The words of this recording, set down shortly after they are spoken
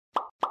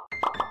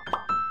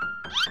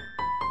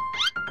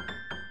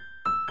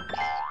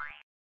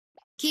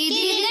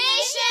Kiddy Nation!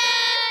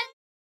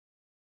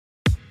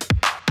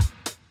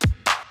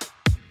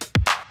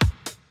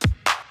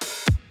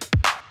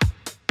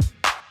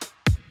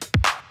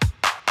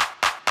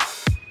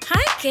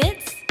 Hi,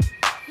 kids!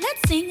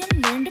 Let's sing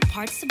and learn the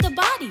parts of the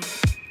body.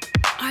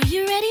 Are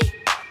you ready?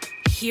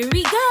 Here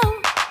we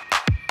go!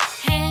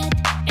 Head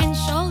and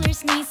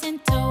shoulders, knees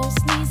and toes,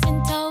 knees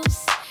and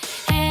toes.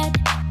 Head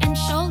and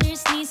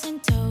shoulders, knees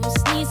and toes,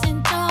 knees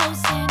and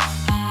toes. And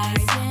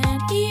eyes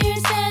and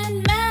ears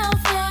and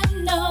mouth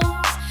and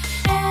nose.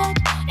 Head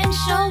and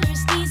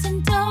shoulders, knees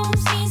and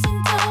toes, knees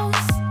and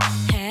toes.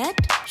 Head,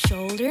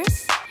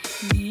 shoulders,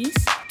 knees,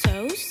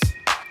 toes.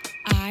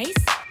 Eyes,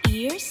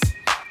 ears,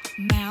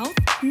 mouth,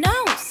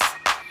 nose.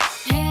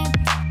 Head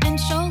and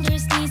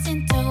shoulders, knees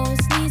and toes,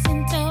 knees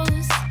and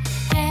toes.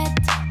 Head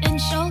and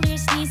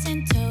shoulders, knees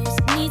and toes,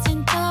 knees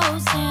and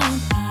toes.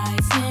 And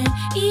eyes and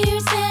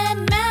ears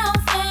and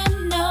mouth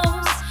and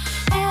nose.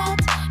 Head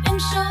and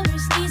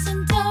shoulders, knees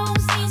and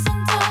toes, knees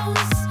and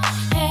toes.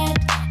 Head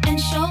and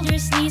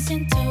shoulders, knees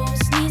and toes,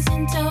 knees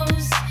and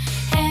toes.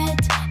 Head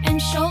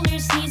and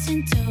shoulders, knees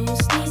and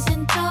toes, knees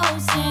and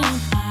toes. And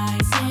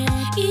eyes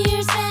and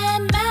ears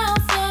and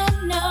mouth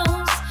and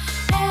nose.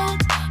 Head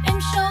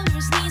and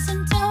shoulders, knees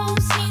and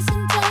toes, knees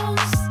and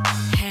toes.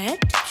 Head,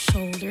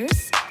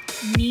 shoulders,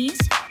 knees,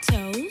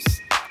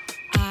 toes.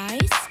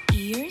 Eyes,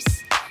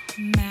 ears,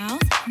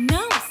 mouth,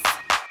 nose.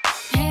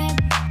 Head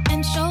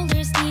and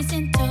shoulders, knees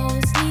and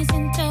toes, knees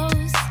and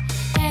toes.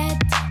 Head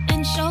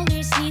and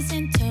shoulders, knees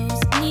and toes,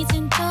 knees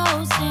and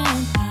toes.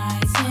 And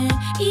eyes and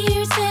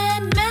ears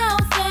and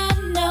mouth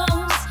and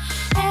nose.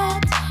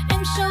 Head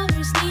and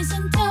shoulders, knees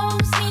and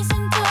toes, knees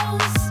and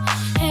toes.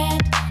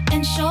 Head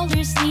and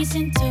shoulders, knees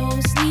and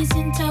toes, knees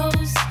and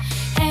toes.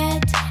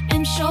 Head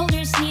and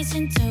shoulders, knees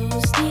and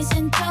toes, knees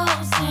and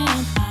toes.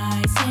 And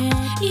eyes and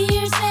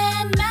ears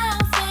and mouth